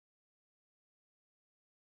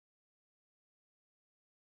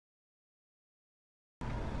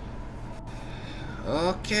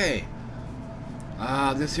Okay.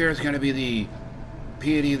 This here is going to be the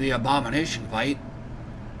Piety the Abomination fight.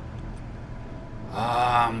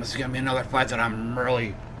 This is going to be another fight that I'm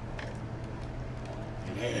really...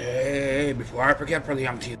 Hey, before I forget for the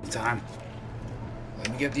umpteenth time, let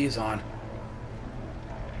me get these on.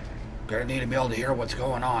 Gonna need to be able to hear what's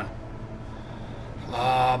going on.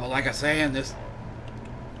 But like I say, this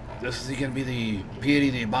is going to be the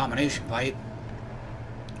Piety the Abomination fight.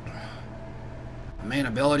 Main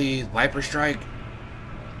ability is Viper Strike.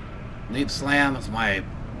 Leap Slam is my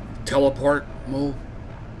teleport move.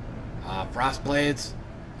 Frost Blades,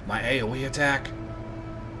 my AoE attack.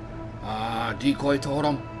 Decoy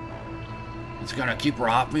Totem. It's gonna keep her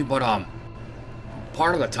off me, but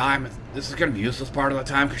part of the time, this is gonna be useless part of the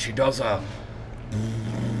time because she does a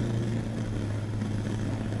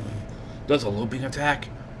looping attack.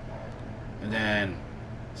 And then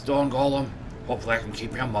Stone Golem. Hopefully I can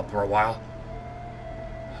keep him up for a while.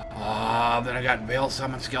 Then I got Veil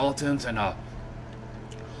Summon Skeletons, and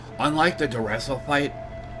unlike the Duresso fight,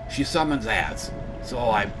 she summons ads. So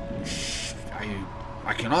I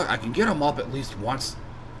can get them up at least once,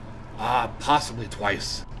 possibly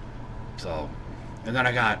twice. So, and then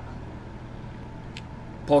I got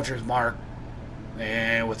Poacher's Mark,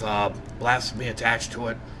 and with Blasphemy attached to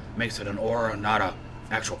it, makes it an aura, not a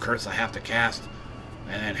actual curse I have to cast.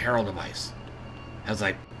 And then Herald of Ice has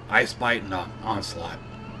like Ice Bite and Onslaught.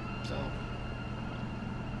 So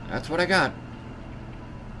that's what I got.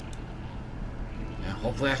 Yeah,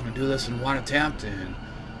 hopefully I can do this in one attempt, and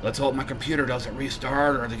let's hope my computer doesn't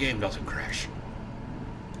restart or the game doesn't crash.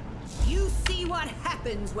 You see what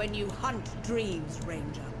happens when you hunt dreams,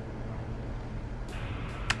 Ranger.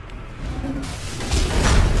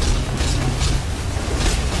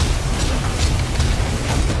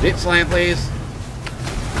 Deep Slam, please.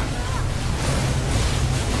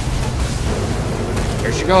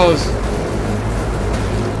 Here she goes.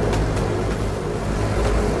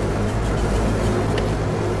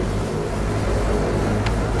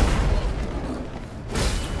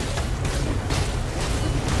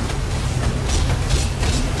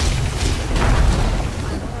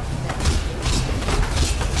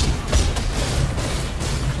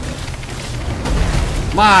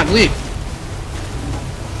 Come on, leap.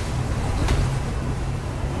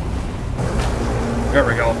 There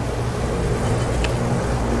we go.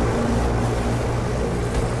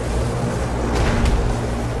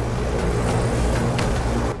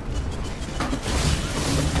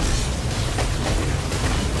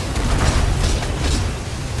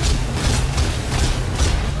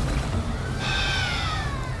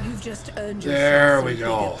 You've just earned there we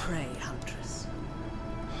yourself go. Prey, Huntress.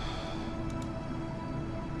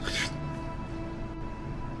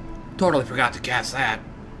 Totally forgot to cast that.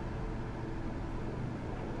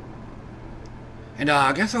 And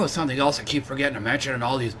I guess that was something else I keep forgetting to mention in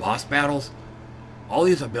all these boss battles. All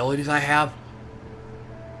these abilities I have.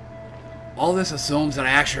 All this assumes that I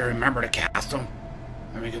actually remember to cast them.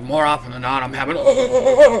 I mean, more often than not, I'm having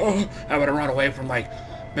to run away from like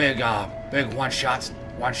big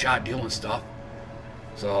one-shot dealing stuff.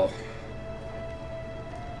 So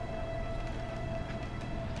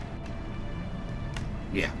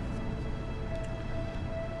yeah.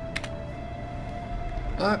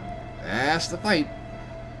 But that's the fight.